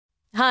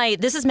Hi,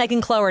 this is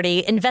Megan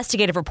Cloherty,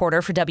 investigative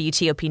reporter for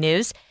WTOP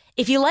News.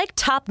 If you like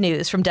top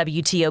news from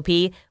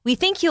WTOP, we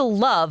think you'll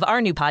love our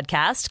new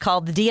podcast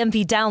called The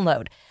DMV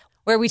Download,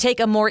 where we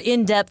take a more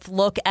in-depth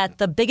look at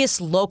the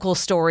biggest local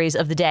stories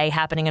of the day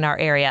happening in our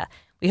area.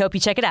 We hope you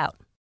check it out.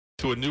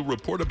 To a new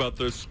report about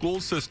the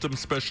school system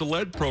special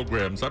ed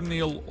programs. I'm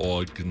Neil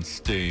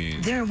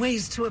Augenstein. There are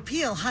ways to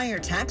appeal higher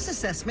tax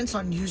assessments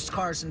on used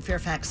cars in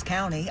Fairfax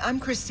County. I'm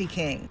Christy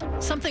King.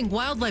 Something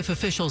wildlife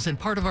officials in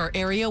part of our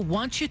area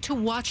want you to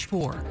watch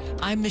for.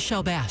 I'm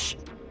Michelle Bash.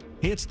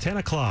 It's 10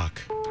 o'clock.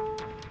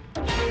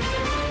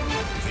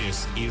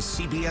 This is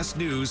CBS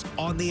News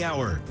on the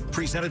Hour,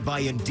 presented by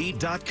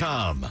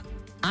Indeed.com.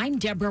 I'm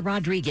Deborah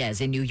Rodriguez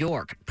in New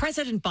York.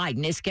 President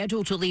Biden is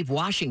scheduled to leave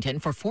Washington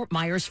for Fort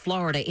Myers,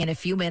 Florida in a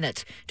few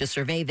minutes to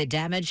survey the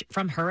damage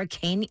from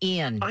Hurricane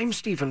Ian. I'm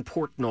Stephen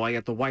Portnoy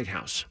at the White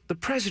House. The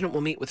president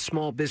will meet with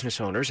small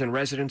business owners and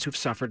residents who've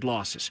suffered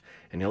losses,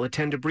 and he'll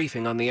attend a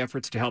briefing on the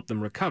efforts to help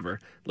them recover,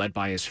 led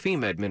by his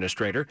FEMA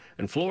administrator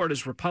and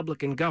Florida's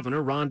Republican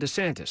Governor Ron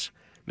DeSantis.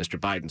 Mr.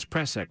 Biden's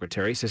press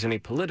secretary says any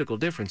political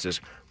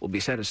differences will be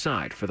set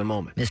aside for the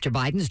moment. Mr.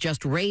 Biden's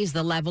just raised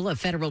the level of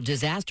federal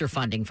disaster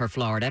funding for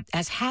Florida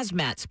as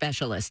hazmat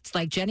specialists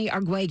like Jenny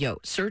Arguello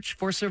search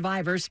for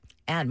survivors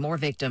and more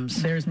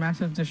victims. There's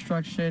massive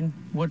destruction,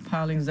 wood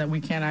pilings that we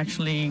can't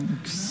actually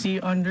see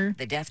under.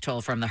 The death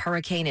toll from the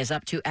hurricane is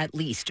up to at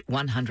least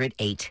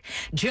 108.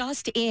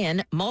 Just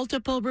in,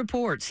 multiple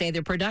reports say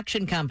the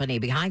production company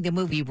behind the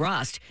movie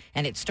Rust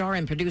and its star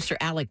and producer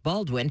Alec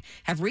Baldwin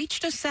have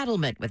reached a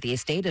settlement with the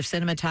estate of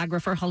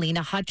cinematographer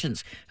Helena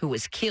Hutchins, who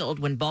was killed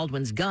when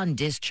Baldwin's gun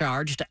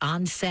discharged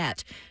on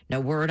set. No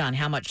word on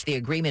how much the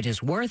agreement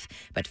is worth,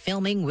 but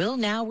filming will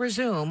now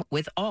resume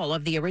with all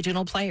of the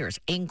original players,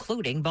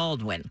 including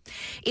Baldwin.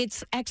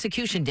 It's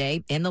execution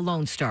day in the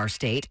Lone Star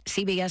State.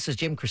 CBS's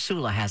Jim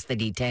Krasula has the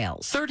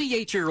details.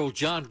 38-year-old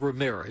John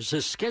Ramirez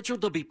is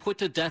scheduled to be put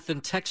to death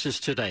in Texas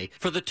today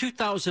for the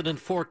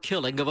 2004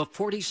 killing of a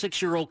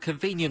 46-year-old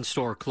convenience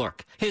store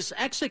clerk. His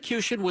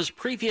execution was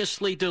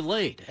previously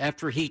delayed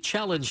after he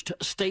challenged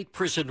state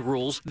prison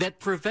rules that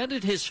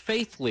prevented his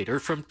faith leader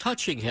from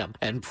touching him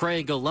and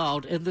praying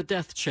aloud in the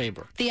death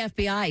chamber. The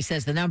FBI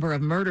says the number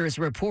of murders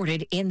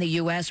reported in the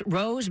U.S.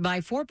 rose by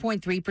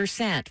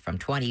 4.3% from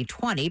 2020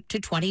 to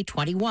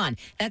 2021.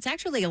 That's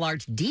actually a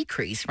large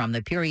decrease from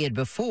the period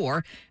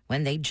before,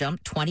 when they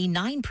jumped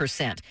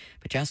 29%.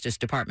 But Justice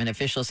Department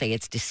officials say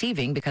it's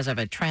deceiving because of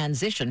a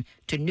transition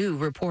to new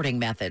reporting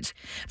methods.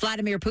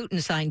 Vladimir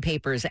Putin signed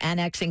papers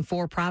annexing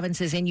 4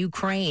 provinces in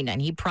Ukraine,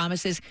 and he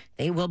promises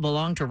they will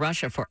belong to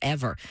Russia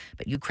forever.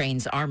 But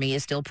Ukraine's army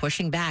is still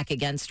pushing back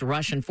against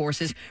Russian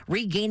forces,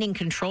 regaining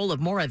control of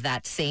more of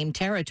that same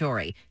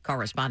territory.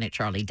 Correspondent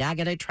Charlie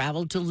D'Agata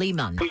traveled to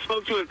Liman. We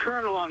spoke to a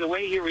colonel on the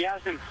way here. We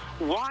asked him,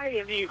 why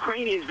have the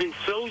Ukrainians been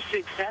so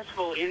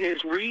successful in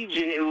this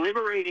region in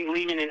liberating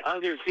Liman and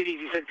other cities?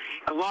 He said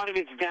a lot of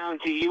it's down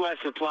to U.S.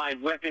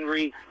 supplied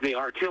weaponry, the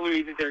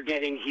artillery that they're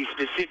getting. He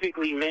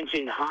specifically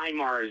mentioned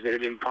HIMARS that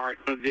have been part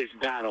of this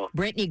battle.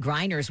 Brittany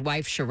Griner's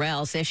wife,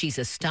 Sherelle, says she's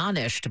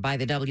astonished by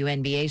the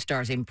WNBA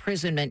star's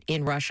imprisonment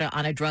in Russia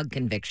on a drug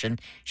conviction.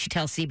 She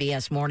tells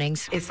CBS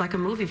Mornings, it's like a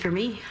movie for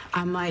me.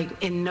 I'm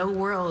like, in no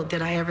world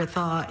did I ever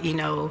thought,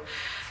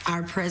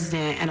 our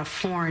president and a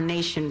foreign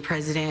nation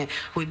president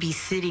would be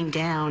sitting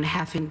down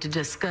having to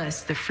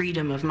discuss the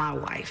freedom of my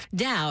wife.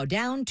 Dow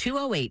down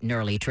 208 in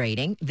early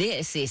trading.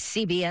 This is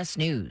CBS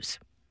News.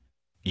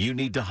 You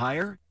need to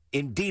hire?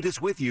 Indeed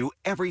is with you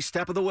every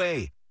step of the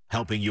way,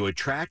 helping you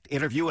attract,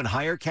 interview, and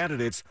hire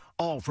candidates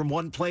all from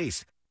one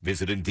place.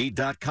 Visit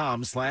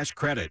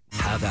Indeed.com/credit.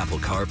 Have Apple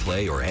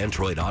CarPlay or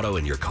Android Auto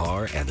in your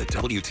car and the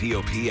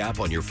WTOP app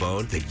on your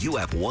phone? Then you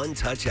have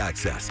one-touch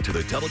access to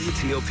the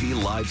WTOP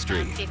live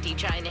stream. 50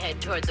 trying to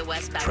head toward the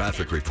westbound.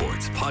 Traffic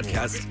reports,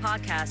 podcasts. This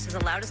podcast has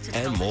allowed us to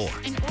and more.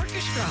 An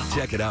orchestra.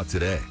 Check it out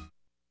today.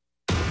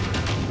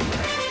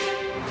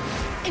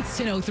 It's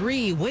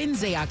 10:03,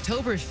 Wednesday,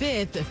 October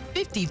 5th,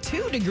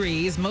 52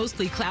 degrees,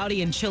 mostly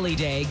cloudy and chilly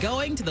day,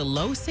 going to the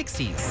low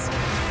 60s.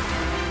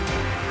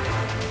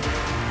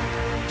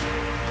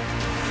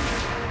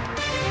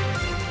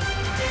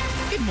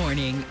 Good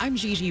morning. I'm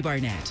Gigi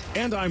Barnett.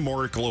 And I'm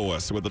Mark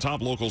Lewis with the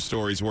top local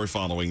stories we're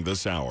following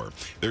this hour.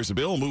 There's a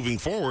bill moving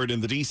forward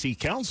in the D.C.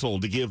 Council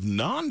to give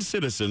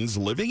non-citizens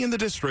living in the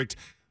district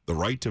the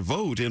right to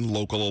vote in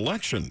local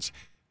elections.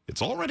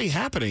 It's already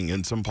happening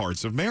in some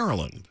parts of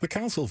Maryland. The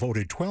council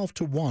voted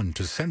 12-1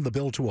 to send the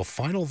bill to a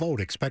final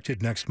vote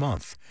expected next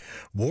month.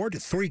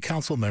 Ward 3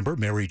 council member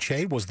Mary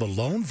Che was the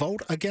lone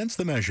vote against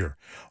the measure,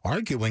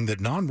 arguing that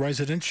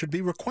non-residents should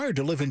be required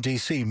to live in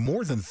D.C.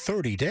 more than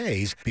 30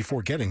 days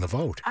before getting the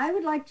vote. I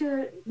would like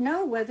to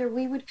know whether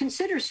we would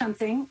consider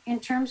something in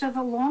terms of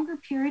a longer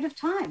period of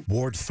time.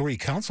 Ward 3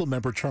 council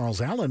member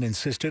Charles Allen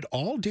insisted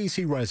all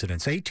D.C.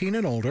 residents 18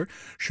 and older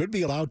should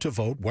be allowed to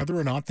vote whether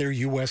or not they're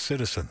U.S.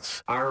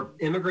 citizens. Our our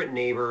immigrant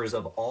neighbors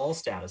of all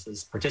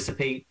statuses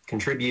participate,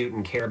 contribute,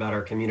 and care about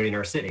our community and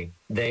our city,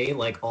 they,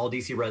 like all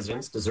D.C.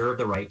 residents, deserve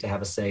the right to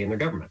have a say in their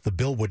government. The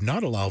bill would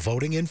not allow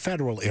voting in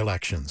federal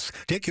elections.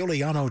 Dick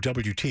Iuliano,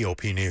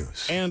 WTOP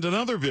News. And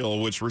another bill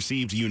which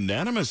received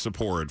unanimous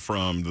support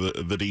from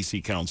the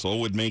D.C. Council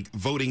would make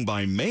voting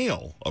by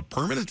mail a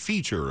permanent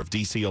feature of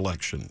D.C.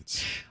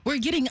 elections. We're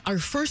getting our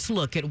first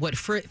look at what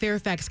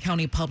Fairfax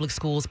County Public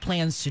Schools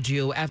plans to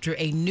do after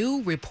a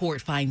new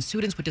report finds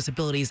students with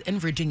disabilities in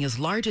Virginia's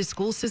largest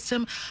school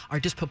system are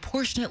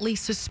disproportionately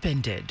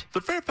suspended.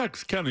 The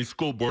Fairfax County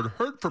School Board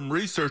heard from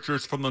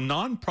researchers from the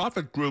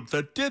nonprofit group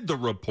that did the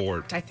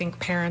report. I think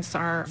parents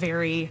are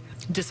very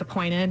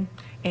disappointed,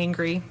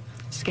 angry,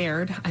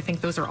 scared. I think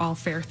those are all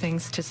fair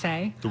things to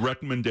say. The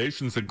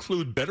recommendations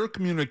include better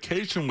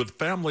communication with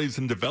families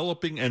in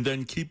developing and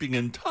then keeping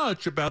in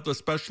touch about the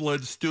special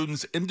ed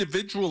students'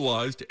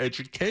 individualized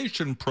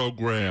education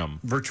program.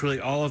 Virtually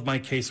all of my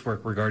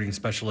casework regarding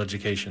special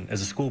education as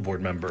a school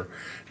board member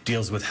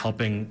deals with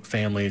helping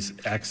families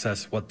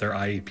access what their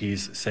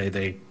IEPs say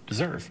they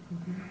deserve.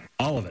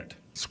 All of it.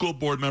 School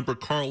board member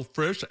Carl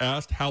Frisch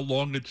asked how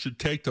long it should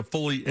take to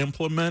fully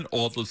implement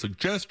all the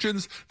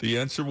suggestions. The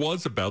answer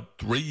was about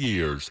 3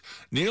 years.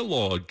 Neil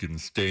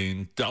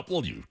Augenstein,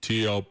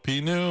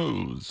 WTOP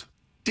News.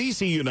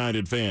 DC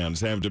United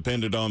fans have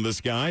depended on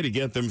this guy to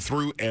get them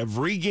through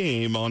every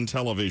game on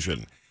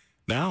television.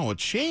 Now, a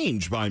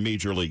change by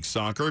Major League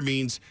Soccer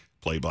means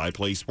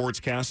play-by-play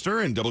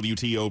sportscaster and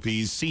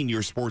WTOP's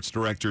senior sports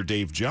director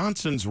Dave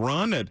Johnson's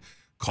run at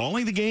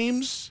calling the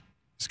games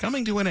is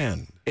coming to an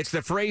end. It's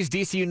the phrase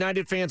DC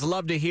United fans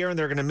love to hear, and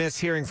they're going to miss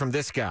hearing from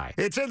this guy.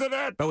 It's in the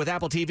net. But with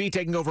Apple TV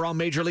taking over all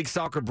Major League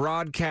Soccer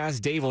broadcasts,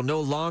 Dave will no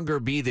longer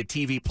be the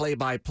TV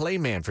play-by-play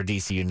man for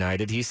DC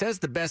United. He says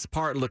the best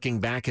part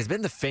looking back has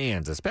been the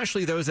fans,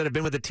 especially those that have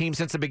been with the team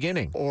since the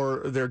beginning.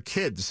 Or their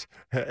kids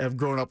have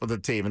grown up with the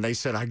team, and they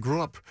said, I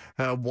grew up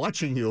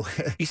watching you.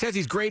 He says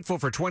he's grateful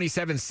for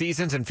 27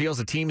 seasons and feels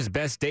the team's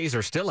best days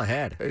are still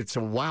ahead. It's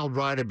a wild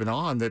ride I've been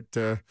on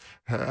that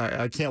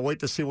I can't wait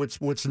to see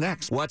what's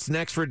next. What's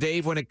next for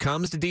Dave when it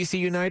comes to DC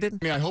United?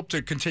 I mean, I hope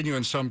to continue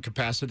in some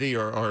capacity,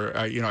 or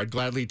I'd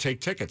gladly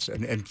take tickets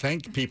and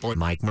thank people.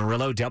 Mike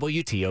Murillo,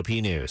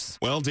 WTOP News.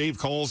 Well, Dave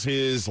calls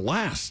his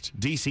last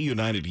DC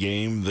United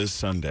game this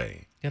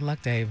Sunday. Good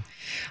luck, Dave.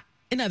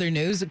 In other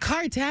news,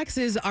 car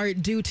taxes are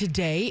due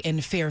today in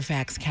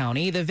Fairfax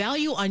County. The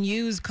value on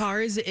used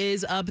cars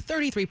is up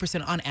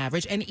 33% on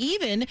average, and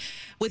even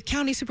with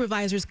county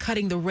supervisors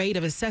cutting the rate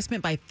of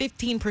assessment by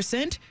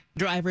 15%,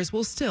 drivers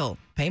will still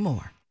pay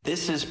more.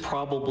 This is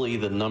probably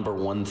the number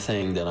one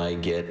thing that I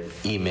get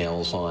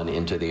emails on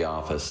into the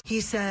office.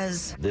 He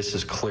says this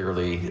is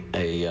clearly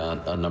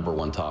a number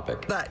one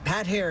topic. But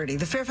Pat Harity,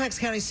 the Fairfax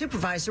County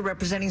supervisor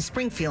representing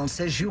Springfield,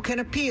 says you can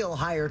appeal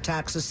higher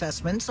tax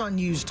assessments on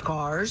used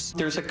cars.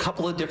 There's a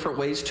couple of different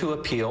ways to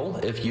appeal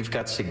if you've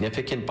got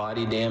significant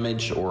body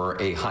damage or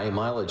a high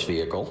mileage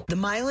vehicle. The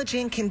mileage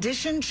and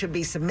condition should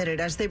be submitted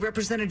as they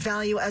represented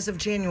value as of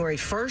January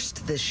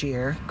 1st this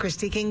year.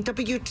 Christy King,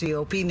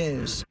 WTOP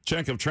News.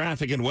 Check of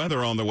traffic and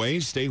weather on the way.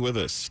 Stay with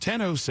us.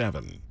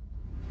 10:07.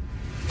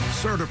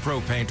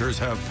 CertaPro painters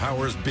have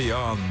powers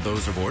beyond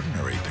those of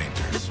ordinary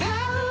painters. The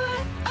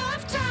power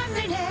of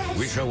timeliness.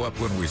 We show up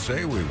when we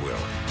say we will,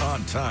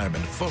 on time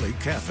and fully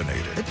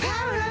caffeinated. The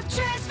power of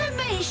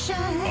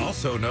transformation.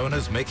 Also known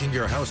as making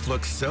your house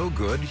look so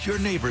good, your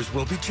neighbors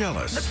will be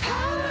jealous. The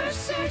power of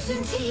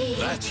certainty.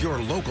 That's your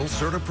local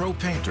CertaPro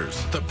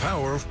painters. The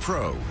power of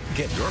pro.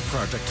 Get your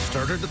project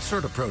started at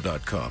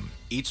CertaPro.com.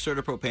 Each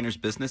CertaPro painter's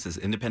business is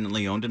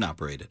independently owned and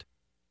operated.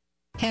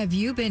 Have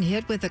you been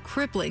hit with a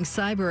crippling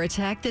cyber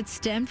attack that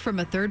stemmed from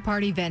a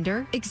third-party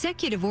vendor?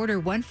 Executive Order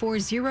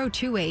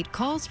 14028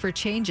 calls for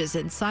changes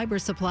in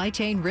cyber supply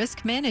chain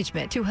risk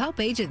management to help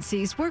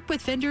agencies work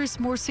with vendors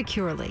more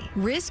securely.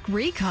 Risk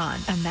Recon,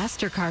 a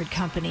MasterCard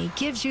company,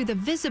 gives you the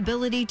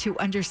visibility to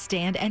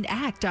understand and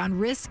act on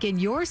risk in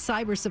your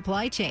cyber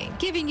supply chain,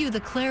 giving you the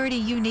clarity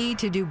you need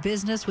to do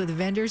business with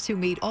vendors who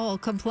meet all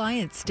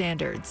compliance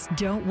standards.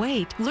 Don't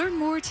wait. Learn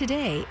more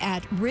today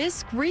at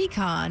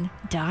riskrecon.com.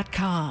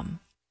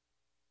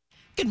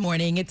 Good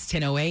morning. It's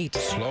 10:08.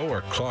 Slow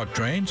or clogged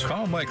drains?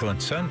 Call Michael &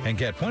 Son and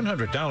get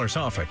 $100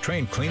 off a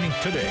drain cleaning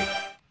today.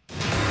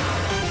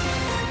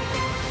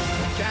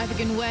 Traffic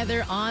and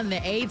weather on the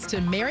 8th to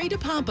Mary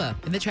DePompa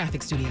in the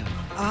traffic studio.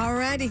 All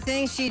righty.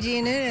 Thanks, Gigi.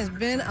 And it has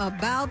been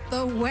about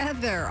the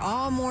weather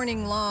all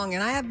morning long.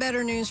 And I have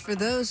better news for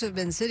those who have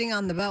been sitting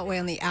on the Beltway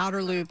on the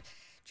outer loop,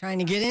 trying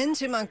to get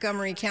into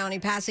Montgomery County,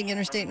 passing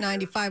Interstate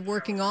 95,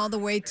 working all the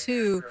way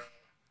to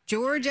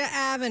Georgia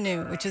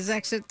Avenue, which is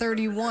exit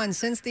 31.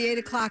 Since the 8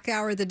 o'clock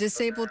hour, the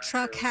disabled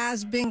truck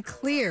has been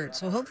cleared.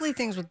 So hopefully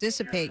things will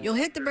dissipate. You'll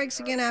hit the brakes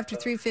again after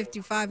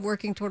 355,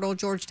 working toward Old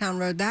Georgetown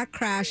Road. That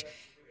crash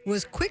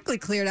was quickly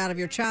cleared out of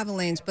your travel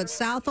lanes, but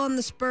south on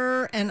the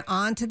spur and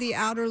onto the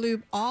outer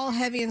loop, all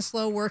heavy and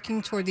slow,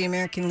 working toward the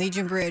American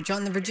Legion Bridge.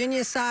 On the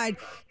Virginia side,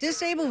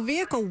 disabled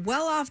vehicle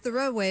well off the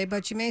roadway,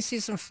 but you may see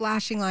some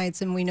flashing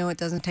lights, and we know it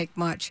doesn't take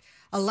much.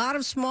 A lot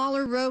of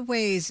smaller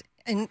roadways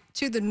and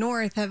to the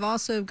north have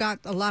also got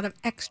a lot of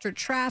extra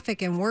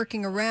traffic and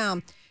working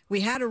around. We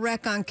had a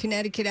wreck on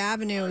Connecticut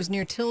Avenue. It was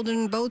near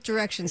Tilden, both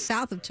directions.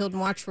 South of Tilden,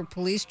 watch for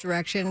police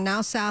direction. And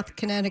now South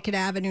Connecticut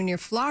Avenue near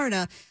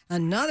Florida,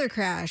 another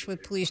crash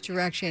with police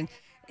direction.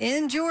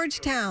 In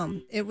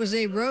Georgetown, it was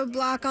a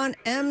roadblock on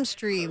M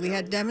Street. We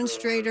had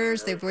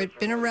demonstrators. They've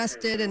been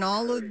arrested, and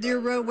all of their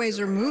roadways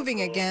are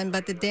moving again,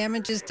 but the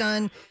damage is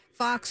done.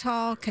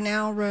 Foxhall,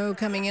 Canal Road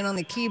coming in on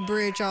the Key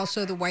Bridge,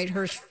 also the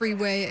Whitehurst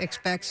Freeway.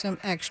 Expect some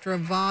extra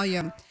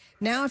volume.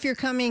 Now, if you're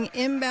coming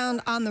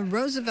inbound on the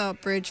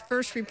Roosevelt Bridge,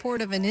 first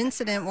report of an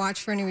incident,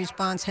 watch for any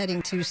response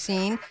heading to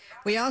scene.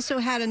 We also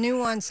had a new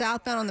one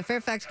southbound on the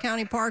Fairfax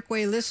County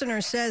Parkway.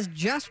 Listener says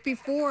just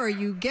before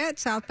you get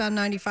southbound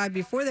 95,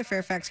 before the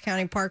Fairfax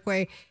County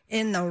Parkway,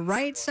 in the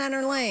right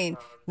center lane,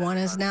 one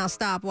is now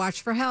stopped.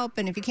 Watch for help.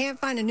 And if you can't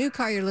find a new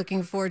car you're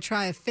looking for,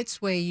 try a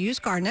Fitzway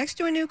used car. Next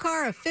to a new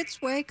car, a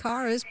Fitzway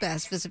car is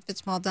best. Visit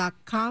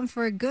fitzmall.com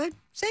for a good,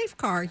 safe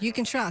car you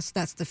can trust.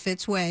 That's the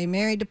Fitzway.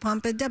 Mary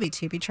DePompa,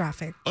 WTOP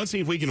Traffic. Let's see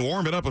if we can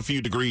warm it up a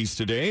few degrees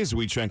today as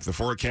we check the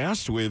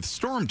forecast with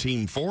Storm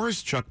Team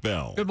 4's Chuck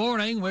Bell. Good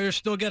morning. We're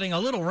still getting a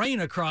little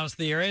rain across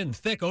the area, and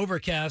thick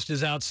overcast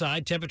is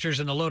outside. Temperatures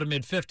in the low to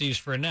mid-50s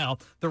for now.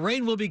 The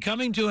rain will be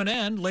coming to an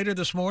end later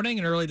this morning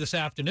and early this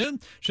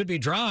afternoon. Should be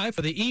dry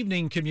for the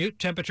evening commute.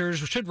 Temperatures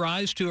should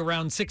rise to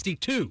around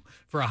 62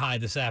 for a high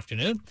this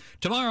afternoon.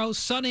 Tomorrow,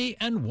 sunny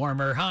and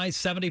warmer, high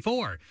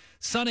 74.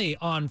 Sunny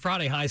on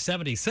Friday, high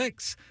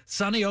 76.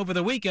 Sunny over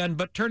the weekend,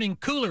 but turning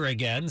cooler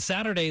again.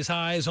 Saturday's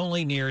highs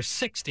only near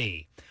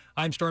 60.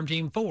 I'm Storm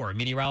Team 4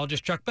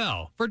 meteorologist Chuck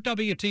Bell for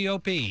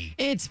WTOP.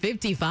 It's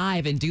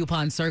 55 in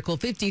DuPont Circle,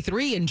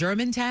 53 in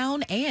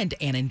Germantown and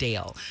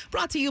Annandale.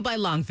 Brought to you by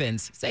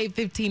Longfence. Save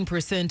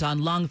 15%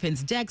 on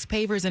Longfence decks,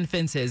 pavers, and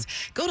fences.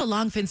 Go to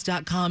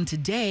longfence.com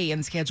today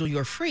and schedule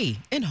your free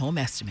in-home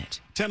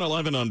estimate.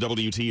 10:11 on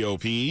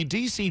WTOP.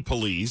 D.C.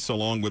 Police,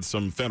 along with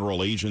some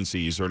federal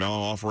agencies, are now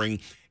offering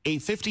a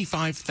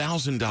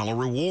 $55,000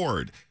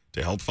 reward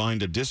to help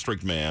find a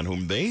district man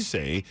whom they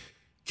say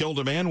killed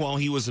a man while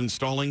he was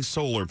installing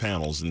solar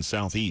panels in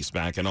Southeast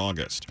back in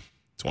August.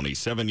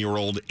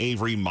 27-year-old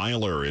Avery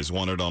Myler is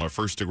wanted on a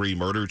first-degree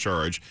murder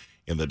charge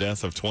in the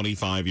death of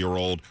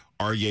 25-year-old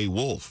Arye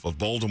Wolf of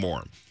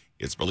Baltimore.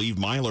 It's believed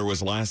Myler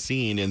was last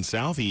seen in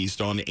Southeast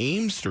on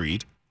Ames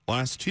Street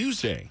last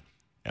Tuesday.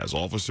 As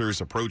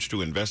officers approached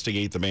to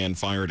investigate, the man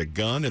fired a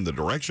gun in the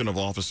direction of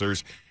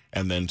officers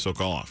and then took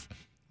off.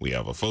 We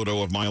have a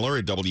photo of Myler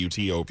at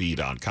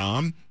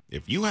WTOP.com.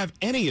 If you have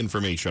any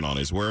information on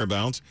his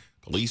whereabouts,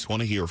 police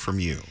want to hear from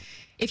you.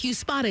 If you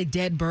spot a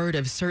dead bird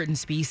of certain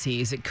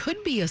species, it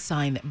could be a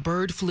sign that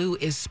bird flu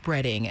is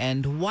spreading,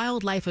 and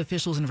wildlife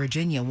officials in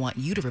Virginia want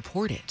you to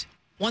report it.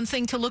 One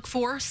thing to look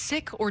for,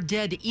 sick or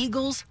dead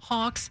eagles,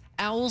 hawks,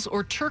 owls,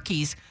 or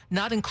turkeys,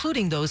 not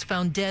including those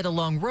found dead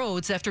along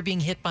roads after being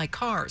hit by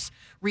cars.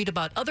 Read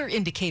about other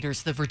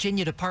indicators the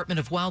Virginia Department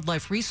of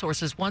Wildlife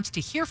Resources wants to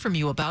hear from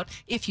you about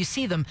if you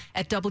see them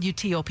at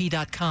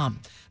WTOP.com.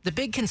 The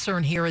big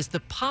concern here is the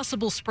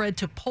possible spread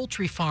to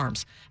poultry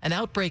farms. An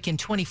outbreak in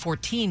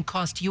 2014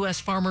 cost U.S.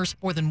 farmers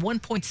more than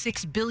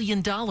 $1.6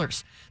 billion.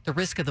 The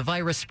risk of the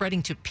virus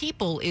spreading to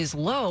people is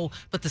low,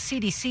 but the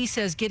CDC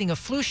says getting a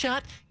flu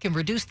shot can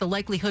reduce the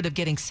likelihood of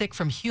getting sick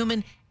from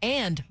human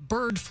and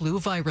bird flu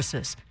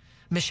viruses.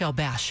 Michelle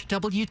Bash,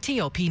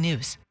 WTOP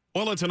News.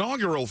 Well, its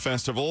inaugural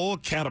festival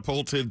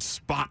catapulted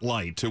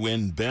Spotlight to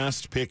win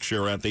Best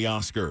Picture at the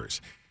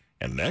Oscars.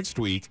 And next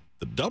week,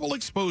 the Double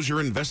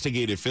Exposure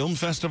Investigative Film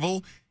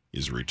Festival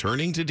is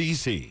returning to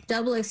D.C.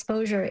 Double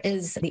Exposure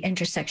is the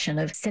intersection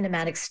of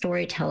cinematic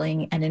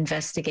storytelling and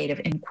investigative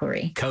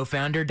inquiry.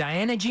 Co-founder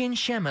Diana Jean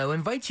Shemo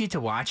invites you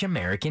to watch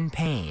American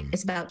Pain.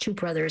 It's about two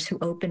brothers who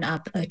open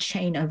up a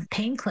chain of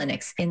pain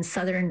clinics in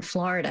southern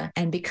Florida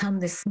and become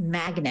this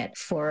magnet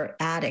for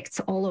addicts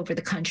all over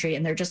the country.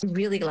 And they're just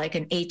really like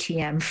an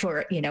ATM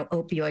for,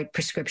 opioid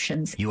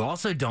prescriptions. You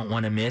also don't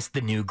want to miss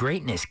the new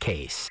Greatness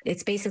case.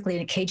 It's basically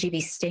a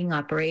KGB sting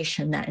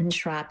operation that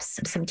entraps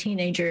some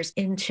teenagers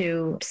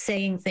into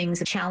saying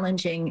things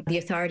challenging the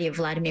authority of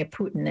Vladimir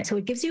Putin. So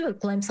it gives you a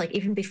glimpse, like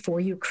even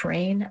before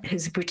Ukraine,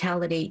 his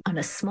brutality on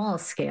a small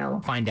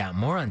scale. Find out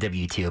more on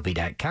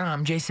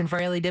WTOP.com. Jason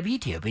Fraley,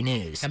 WTOP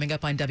News. Coming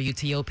up on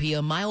WTOP,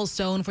 a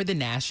milestone for the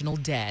national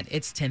debt.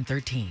 It's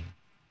 10:13.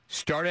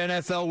 Start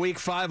NFL Week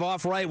 5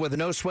 off right with a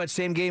no-sweat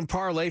same-game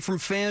parlay from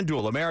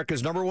FanDuel,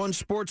 America's #1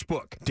 sports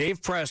book.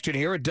 Dave Preston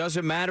here. It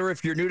doesn't matter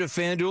if you're new to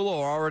FanDuel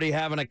or already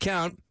have an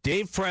account.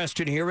 Dave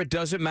Preston here. It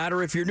doesn't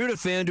matter if you're new to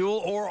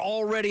FanDuel or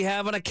already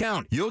have an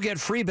account. You'll get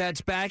free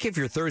bets back if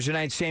your Thursday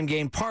night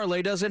same-game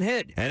parlay doesn't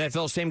hit.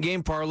 NFL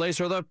same-game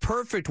parlays are the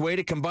perfect way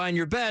to combine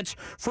your bets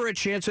for a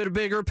chance at a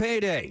bigger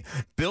payday.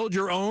 Build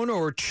your own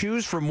or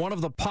choose from one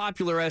of the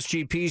popular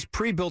SGPs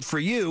pre-built for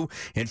you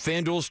in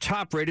FanDuel's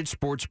top-rated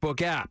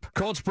sportsbook app.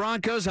 Colts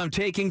Broncos, I'm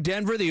taking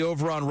Denver, the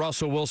over on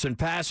Russell Wilson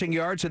passing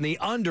yards and the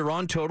under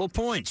on total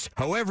points.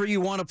 However you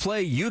want to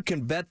play, you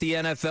can bet the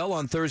NFL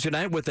on Thursday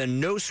night with a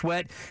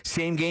no-sweat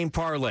Same Game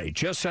Parlay.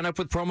 Just sign up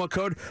with promo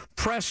code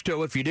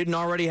PRESTO if you didn't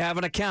already have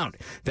an account.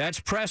 That's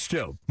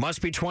Presto.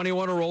 Must be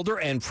 21 or older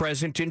and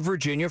present in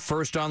Virginia.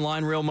 First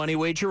online real money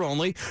wager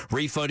only.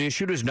 Refund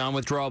issued as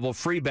non-withdrawable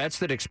free bets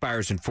that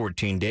expires in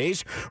 14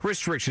 days.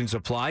 Restrictions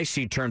apply.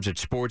 See terms at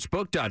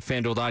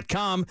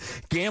sportsbook.fanduel.com.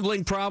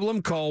 Gambling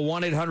problem? Call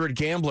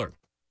 1-800-GAMBLER.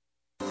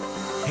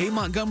 Hey,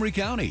 Montgomery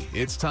County,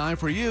 it's time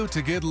for you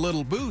to get a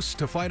little boost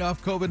to fight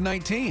off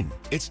COVID-19.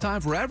 It's time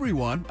for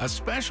everyone,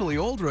 especially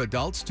older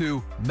adults,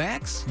 to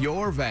max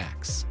your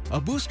vax. A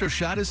booster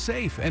shot is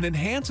safe and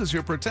enhances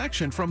your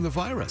protection from the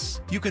virus.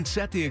 You can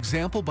set the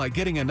example by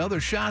getting another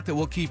shot that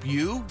will keep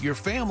you, your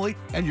family,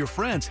 and your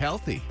friends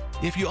healthy.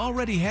 If you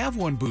already have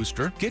one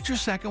booster, get your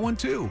second one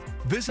too.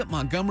 Visit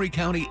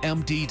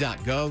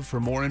montgomerycountymd.gov for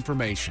more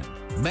information.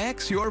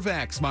 Max your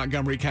vax,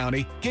 Montgomery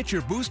County. Get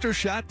your booster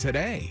shot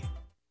today.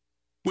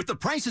 With the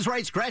Price is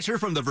Right scratcher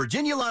from the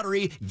Virginia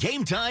Lottery,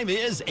 game time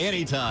is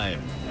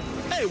anytime.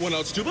 Hey,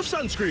 1-ounce tube of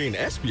sunscreen,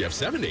 SPF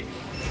 70.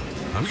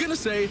 I'm gonna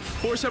say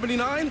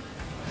 $4.79,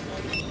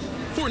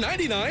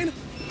 $4.99.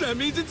 That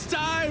means it's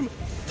time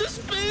to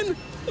spin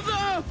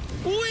the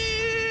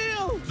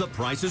wheel. The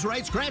Price is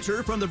Right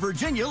scratcher from the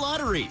Virginia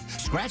Lottery.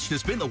 Scratch to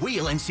spin the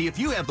wheel and see if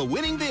you have the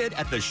winning bid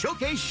at the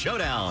Showcase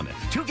Showdown.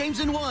 2 games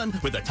in 1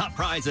 with a top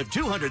prize of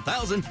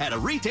 $200,000 at a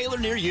retailer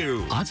near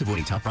you. Odds of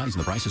winning top prize in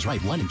the Price is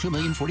Right, 1 in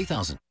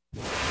 2,040,000.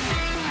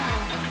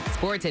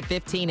 Sports at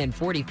 15 and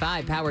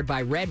 45, powered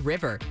by Red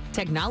River.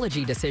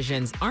 Technology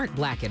decisions aren't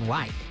black and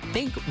white.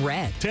 Think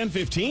red.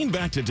 10:15,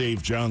 back to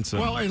Dave Johnson.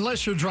 Well,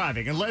 unless you're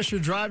driving,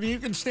 you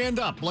can stand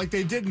up like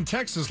they did in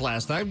Texas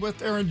last night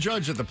with Aaron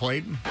Judge at the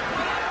plate.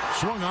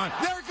 Swung on.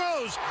 There it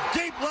goes.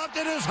 Deep left.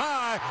 It is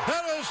high.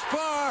 It is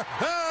far.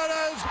 It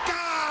is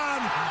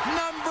gone.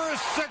 Number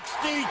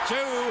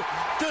 62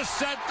 to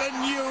set the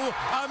new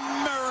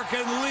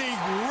American League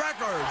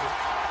record.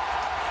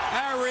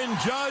 Aaron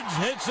Judge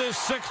hits his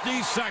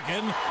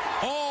 62nd.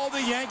 All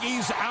the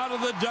Yankees out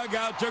of the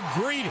dugout to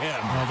greet him.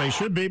 Well, they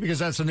should be, because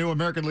that's a new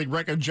American League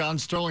record. John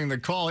Sterling, the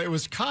call. It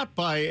was caught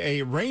by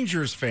a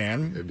Rangers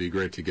fan. It'd be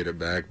great to get it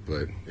back,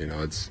 but,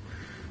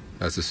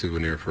 that's a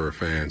souvenir for a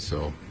fan.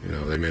 So,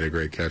 they made a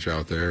great catch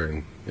out there,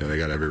 and, they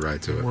got every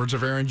right to it. Words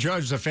of Aaron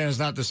Judge. The fan has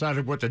not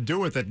decided what to do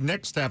with it.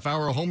 Next half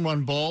hour, a home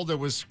run ball that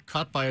was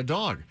caught by a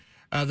dog.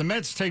 The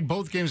Mets take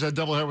both games at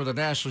doubleheader with the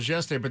Nationals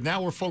yesterday, but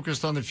now we're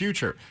focused on the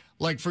future.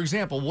 Like, for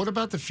example, what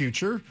about the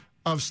future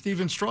of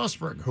Steven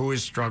Strasburg, who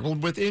has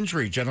struggled with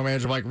injury? General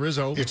Manager Mike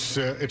Rizzo. It's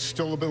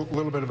still a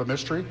little bit of a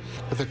mystery,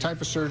 but the type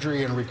of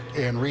surgery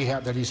and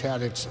rehab that he's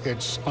had,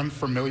 it's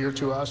unfamiliar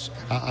to us.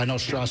 I know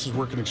Strauss is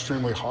working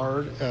extremely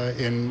hard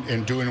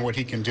in doing what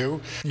he can do.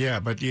 Yeah,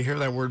 but you hear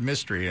that word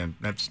mystery, and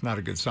that's not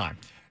a good sign.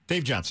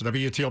 Dave Johnson,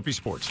 WTOP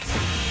Sports.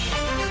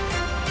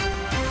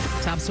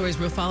 Top stories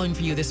we're following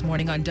for you this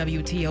morning on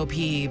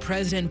WTOP.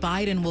 President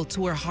Biden will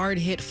tour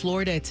hard-hit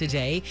Florida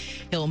today.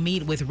 He'll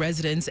meet with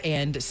residents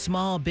and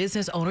small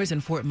business owners in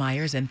Fort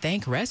Myers and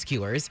thank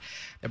rescuers.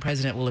 The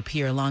president will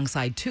appear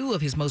alongside 2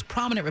 of his most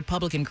prominent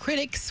Republican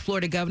critics,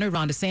 Florida Governor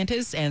Ron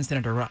DeSantis and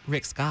Senator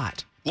Rick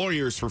Scott.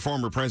 Lawyers for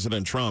former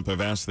President Trump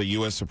have asked the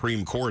U.S.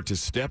 Supreme Court to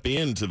step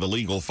into the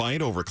legal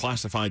fight over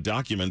classified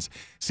documents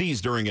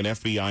seized during an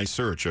FBI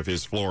search of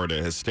his Florida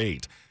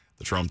estate.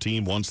 The Trump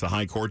team wants the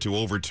high court to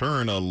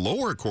overturn a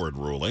lower court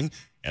ruling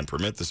and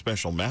permit the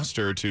special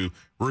master to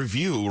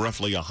review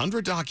roughly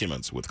 100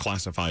 documents with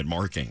classified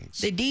markings.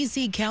 The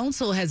D.C.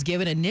 Council has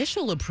given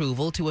initial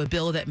approval to a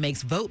bill that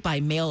makes vote by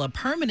mail a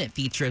permanent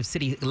feature of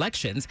city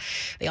elections.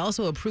 They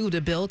also approved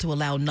a bill to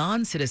allow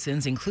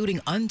non-citizens, including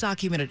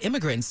undocumented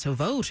immigrants, to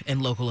vote in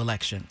local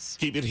elections.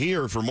 Keep it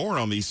here for more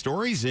on these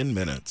stories in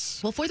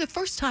minutes. Well, for the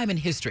first time in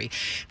history,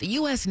 the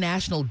U.S.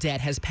 national debt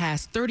has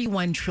passed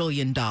 $31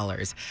 trillion.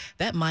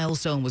 That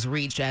milestone was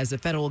reached as the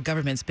federal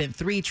government spent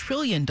 $3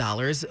 trillion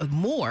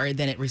more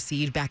than it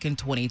received back in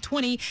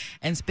 2020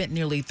 and spent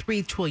nearly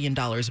 $3 trillion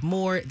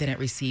more than it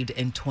received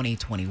in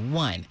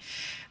 2021.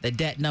 The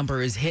debt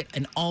numbers hit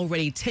an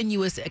already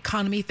tenuous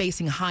economy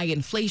facing high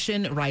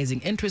inflation,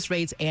 rising interest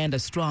rates, and a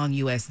strong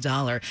U.S.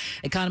 dollar.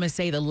 Economists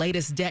say the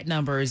latest debt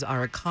numbers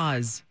are a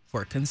cause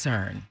for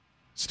concern.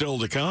 Still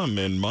to come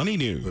in Money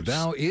News. The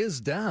Dow is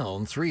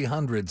down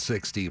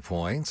 360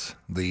 points.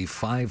 The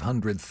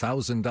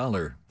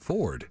 $500,000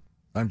 Ford.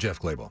 I'm Jeff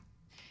Clable.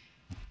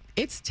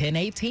 It's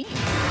 10:18.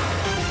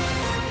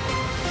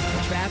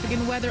 Traffic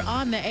and weather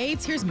on the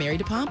 8s. Here's Mary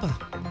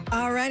DePompa.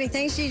 All righty.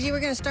 Thanks, Gigi.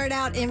 We're going to start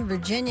out in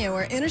Virginia,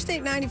 where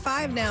Interstate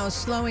 95 now is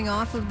slowing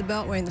off of the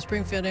Beltway in the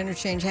Springfield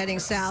interchange heading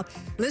south.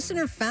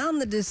 Listener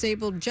found the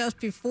disabled just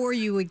before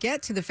you would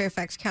get to the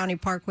Fairfax County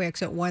Parkway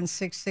exit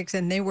 166,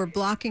 and they were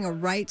blocking a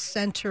right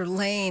center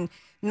lane.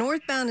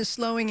 Northbound is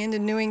slowing into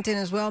Newington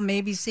as well,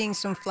 maybe seeing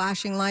some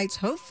flashing lights.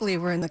 Hopefully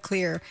we're in the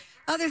clear.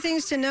 Other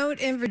things to note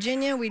in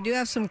Virginia, we do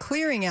have some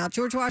clearing out.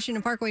 George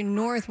Washington Parkway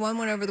North, one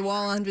went over the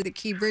wall under the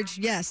Key Bridge.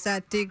 Yes,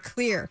 that did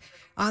clear.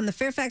 On the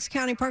Fairfax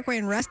County Parkway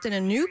in Reston, a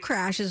new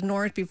crash is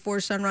north before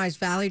Sunrise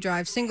Valley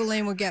Drive. Single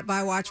lane will get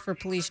by. Watch for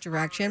police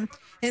direction.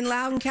 In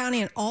Loudoun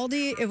County and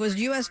Aldie, it was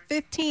US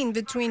 15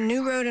 between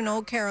New Road and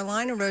Old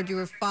Carolina Road. You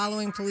were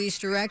following police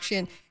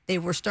direction. They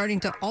were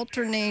starting to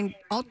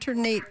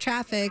alternate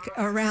traffic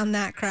around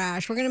that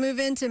crash. We're going to move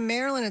into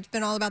Maryland. It's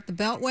been all about the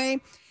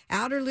Beltway.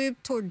 Outer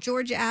loop toward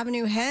Georgia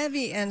Avenue,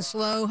 heavy and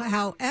slow.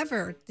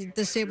 However, the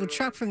disabled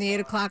truck from the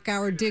 8 o'clock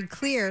hour did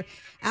clear.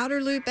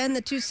 Outer loop and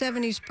the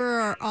 270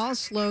 spur are all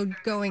slowed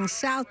going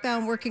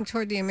southbound, working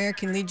toward the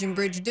American Legion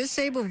Bridge.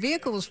 Disabled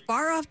vehicles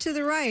far off to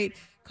the right,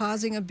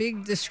 causing a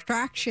big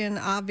distraction,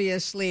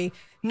 obviously.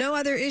 No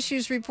other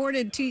issues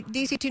reported.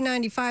 DC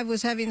 295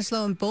 was heavy and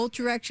slow in both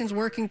directions,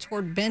 working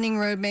toward Benning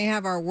Road. May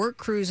have our work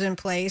crews in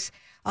place.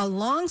 A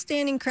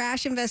long-standing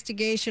crash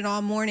investigation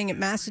all morning at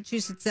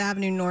Massachusetts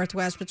Avenue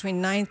Northwest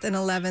between 9th and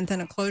 11th,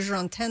 and a closure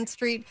on 10th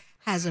Street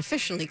has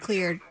officially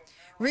cleared.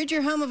 Rid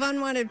your home of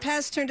unwanted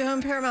pests. Turn to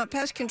Home Paramount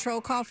Pest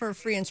Control. Call for a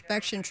free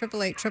inspection,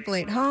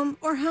 888-888-HOME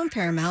or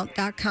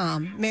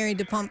homeparamount.com. Mary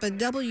DePompa,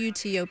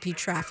 WTOP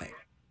Traffic.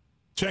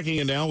 Checking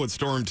in now with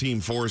Storm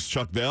Team 4's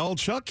Chuck Bell.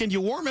 Chuck, can you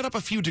warm it up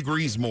a few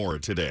degrees more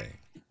today?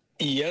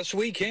 Yes,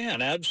 we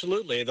can.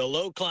 Absolutely. The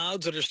low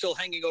clouds that are still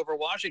hanging over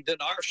Washington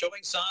are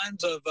showing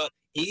signs of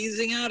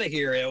easing out of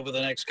here over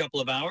the next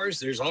couple of hours.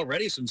 There's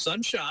already some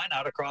sunshine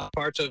out across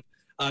parts of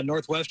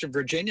northwestern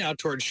Virginia out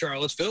towards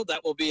Charlottesville.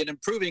 That will be an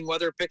improving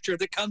weather picture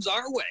that comes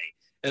our way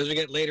as we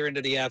get later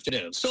into the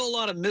afternoon. Still a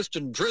lot of mist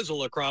and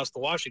drizzle across the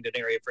Washington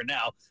area for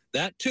now.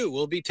 That, too,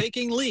 will be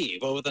taking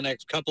leave over the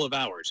next couple of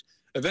hours.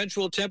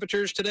 Eventual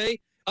temperatures today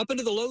up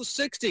into the low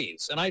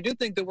 60s. And I do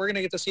think that we're going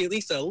to get to see at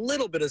least a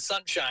little bit of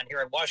sunshine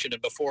here in Washington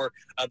before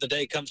the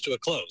day comes to a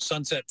close.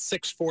 Sunset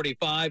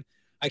 6:45.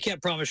 I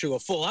can't promise you a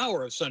full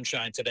hour of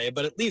sunshine today,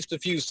 but at least a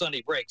few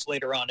sunny breaks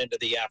later on into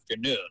the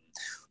afternoon.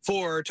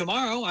 For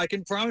tomorrow, I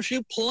can promise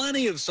you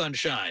plenty of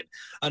sunshine.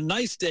 A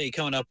nice day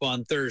coming up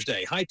on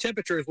Thursday. High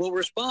temperatures will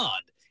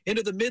respond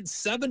into the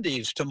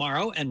mid-70s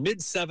tomorrow and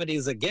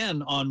mid-70s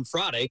again on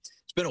Friday.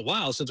 It's been a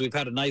while since we've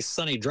had a nice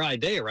sunny, dry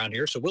day around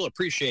here, so we'll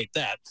appreciate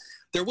that.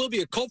 There will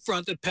be a cold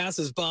front that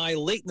passes by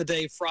late in the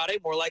day Friday,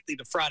 more likely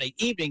the Friday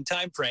evening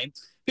time frame.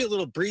 Be a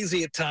little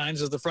breezy at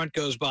times as the front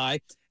goes by,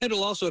 and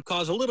it'll also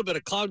cause a little bit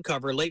of cloud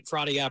cover late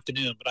Friday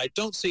afternoon, but I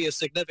don't see a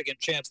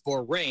significant chance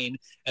for rain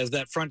as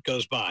that front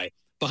goes by.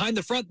 Behind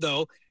the front,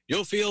 though,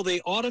 you'll feel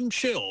the autumn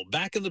chill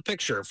back in the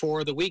picture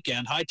for the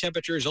weekend. High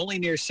temperatures only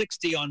near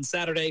 60 on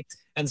Saturday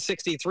and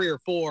 63 or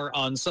 4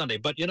 on Sunday.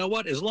 But you know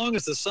what? As long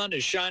as the sun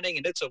is shining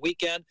and it's a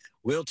weekend,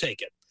 we'll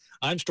take it.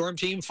 I'm Storm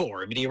Team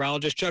 4,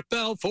 meteorologist Chuck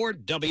Bell for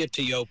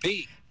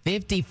WTOP.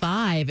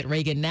 55 at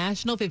Reagan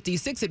National,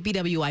 56 at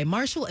BWI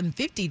Marshall, and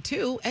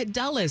 52 at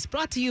Dulles.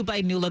 Brought to you by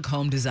New Look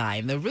Home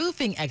Design, the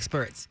roofing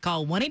experts.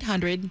 Call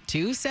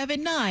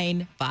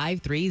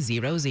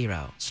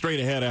 1-800-279-5300. Straight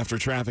ahead after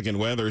traffic and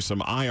weather, some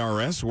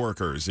IRS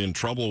workers in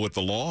trouble with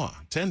the law.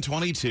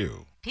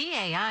 1022.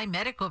 PAI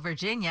Medical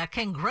Virginia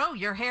can grow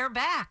your hair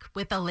back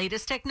with the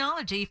latest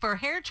technology for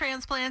hair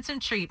transplants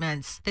and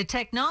treatments. The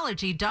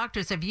technology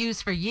doctors have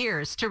used for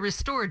years to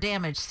restore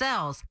damaged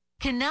cells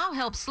can now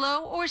help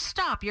slow or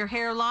stop your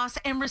hair loss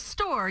and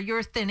restore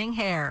your thinning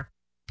hair.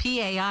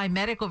 PAI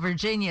Medical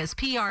Virginia's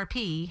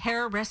PRP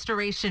hair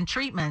restoration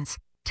treatments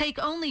take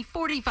only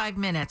 45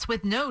 minutes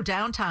with no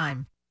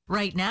downtime.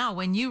 Right now,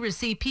 when you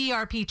receive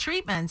PRP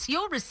treatments,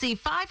 you'll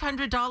receive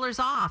 $500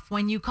 off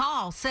when you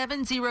call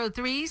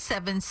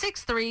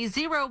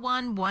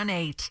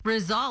 703-763-0118.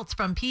 Results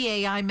from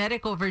PAI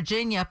Medical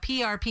Virginia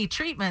PRP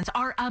treatments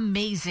are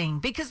amazing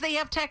because they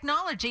have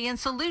technology and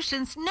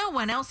solutions no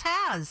one else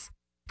has.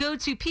 Go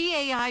to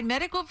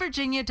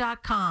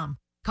PAIMedicalVirginia.com.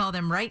 Call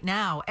them right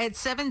now at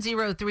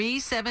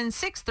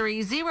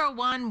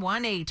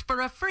 703-763-0118 for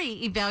a free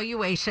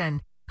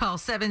evaluation. Call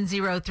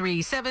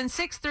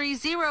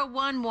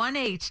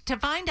 703-763-0118 to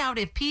find out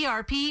if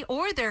PRP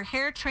or their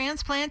hair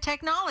transplant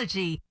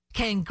technology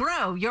can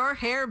grow your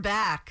hair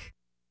back.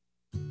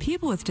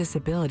 People with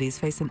disabilities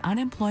face an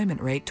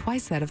unemployment rate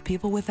twice that of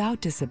people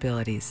without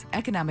disabilities.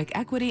 Economic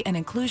equity and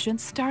inclusion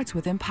starts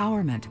with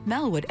empowerment.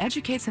 Melwood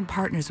educates and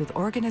partners with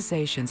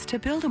organizations to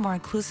build a more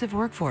inclusive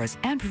workforce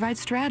and provide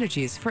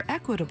strategies for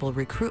equitable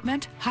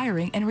recruitment,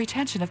 hiring, and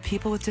retention of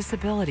people with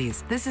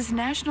disabilities. This is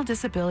National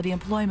Disability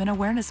Employment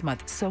Awareness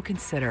Month, so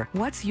consider,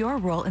 what's your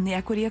role in the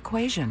equity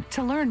equation?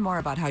 To learn more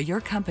about how your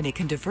company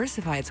can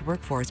diversify its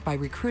workforce by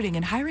recruiting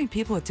and hiring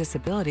people with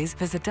disabilities,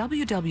 visit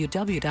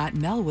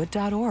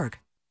www.melwood.org.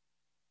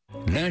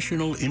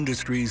 National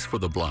Industries for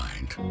the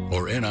Blind,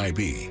 or NIB,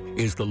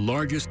 is the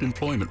largest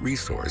employment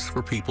resource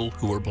for people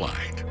who are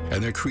blind.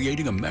 And they're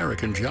creating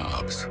American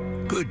jobs,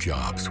 good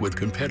jobs with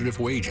competitive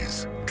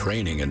wages,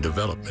 training and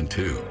development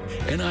too.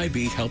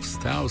 NIB helps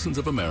thousands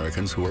of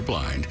Americans who are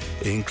blind,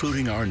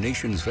 including our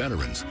nation's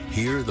veterans,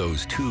 hear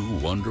those two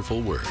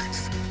wonderful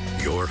words: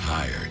 you're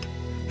hired.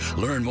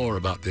 Learn more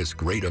about this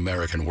great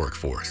American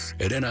workforce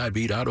at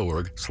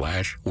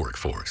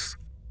nib.org/workforce.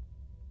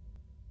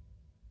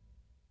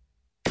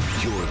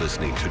 You're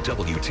listening to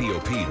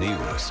WTOP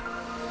News.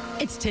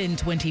 It's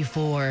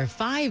 10:24.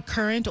 5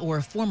 current or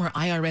former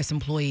IRS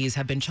employees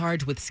have been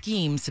charged with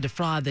schemes to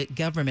defraud the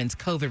government's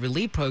COVID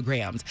relief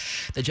programs.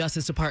 The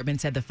Justice Department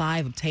said the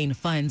 5 obtained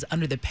funds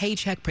under the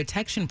Paycheck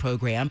Protection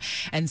Program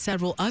and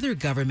several other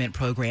government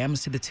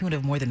programs to the tune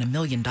of more than $1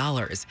 million.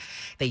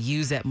 They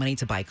used that money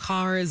to buy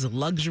cars,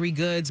 luxury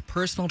goods,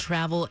 personal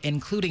travel,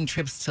 including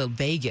trips to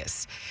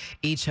Vegas.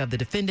 Each of the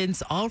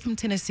defendants, all from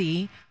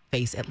Tennessee,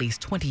 face at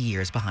least 20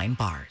 years behind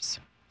bars.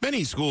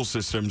 Many school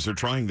systems are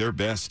trying their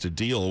best to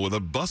deal with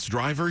a bus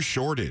driver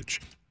shortage.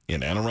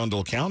 In Anne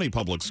Arundel County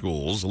Public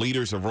Schools,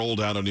 leaders have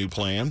rolled out a new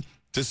plan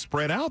to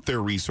spread out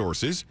their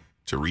resources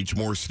to reach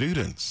more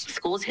students.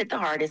 Schools hit the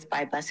hardest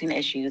by busing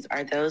issues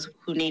are those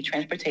who need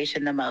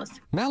transportation the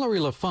most. Mallory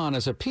LaFawn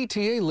is a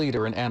PTA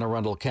leader in Anne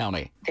Arundel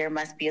County. There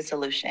must be a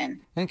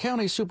solution. And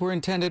County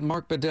Superintendent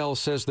Mark Bedell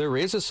says there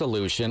is a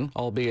solution,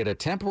 albeit a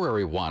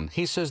temporary one.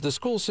 He says the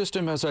school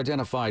system has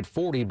identified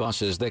 40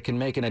 buses that can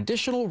make an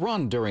additional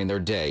run during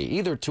their day,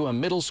 either to a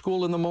middle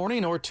school in the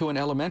morning or to an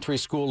elementary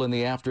school in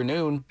the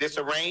afternoon. This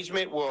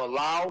arrangement will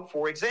allow,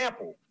 for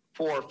example,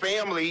 for a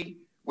family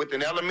with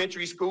an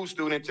elementary school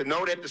student to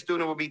know that the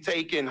student will be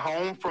taken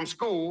home from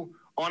school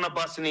on a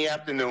bus in the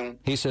afternoon.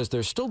 He says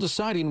they're still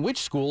deciding which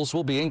schools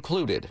will be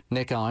included.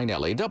 Nick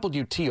Iannelli,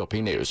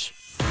 WTOP News.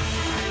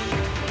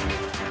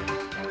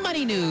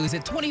 Money news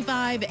at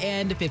 25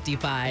 and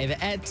 55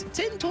 at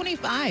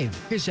 10:25.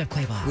 Here's Jeff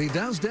Clabaugh. The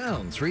Dow's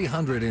down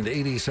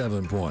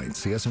 387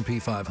 points. The S&P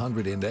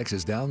 500 index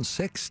is down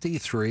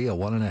 63, a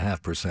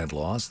 1.5%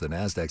 loss. The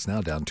Nasdaq's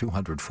now down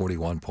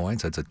 241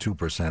 points. That's a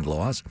 2%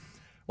 loss.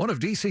 One of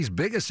D.C.'s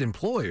biggest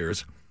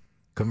employers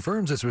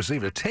confirms it's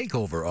received a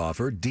takeover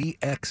offer.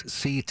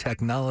 DXC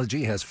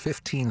Technology has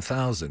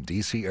 15,000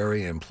 D.C.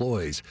 area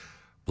employees.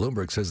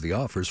 Bloomberg says the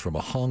offer's from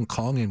a Hong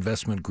Kong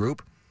investment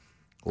group.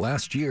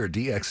 Last year,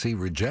 DXC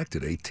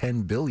rejected a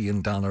 $10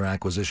 billion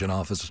acquisition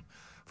offer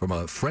from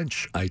a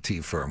French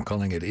IT firm,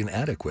 calling it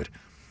inadequate.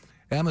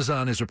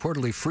 Amazon is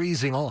reportedly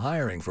freezing all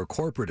hiring for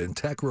corporate and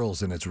tech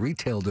roles in its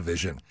retail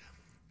division.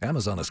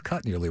 Amazon has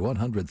cut nearly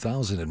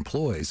 100,000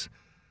 employees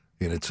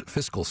in its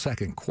fiscal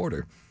second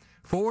quarter.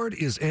 Ford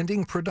is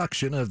ending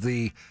production of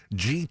the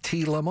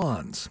GT Le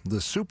Mans, the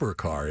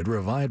supercar. It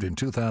revived in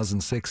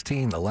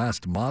 2016. The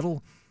last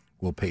model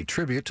will pay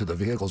tribute to the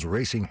vehicle's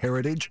racing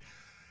heritage.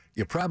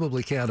 You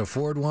probably can't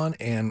afford one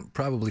and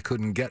probably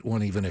couldn't get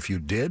one even if you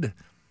did.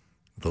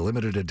 The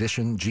limited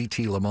edition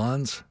GT Le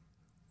Mans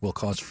will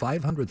cost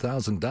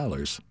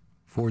 $500,000.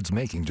 Ford's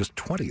making just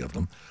 20 of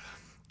them.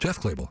 Jeff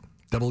Clabaugh,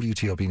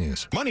 WTOP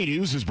News. Money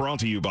News is brought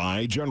to you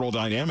by General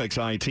Dynamics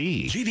IT.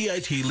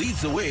 GDIT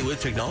leads the way with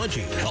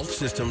technology, health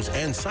systems,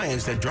 and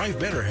science that drive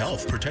better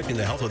health, protecting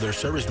the health of their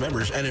service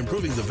members and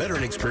improving the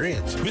veteran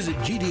experience. Visit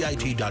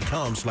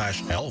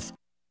GDIT.com/health.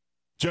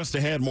 Just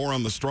ahead, more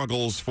on the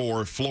struggles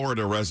for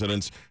Florida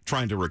residents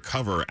trying to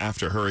recover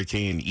after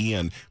Hurricane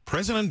Ian.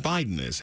 President Biden is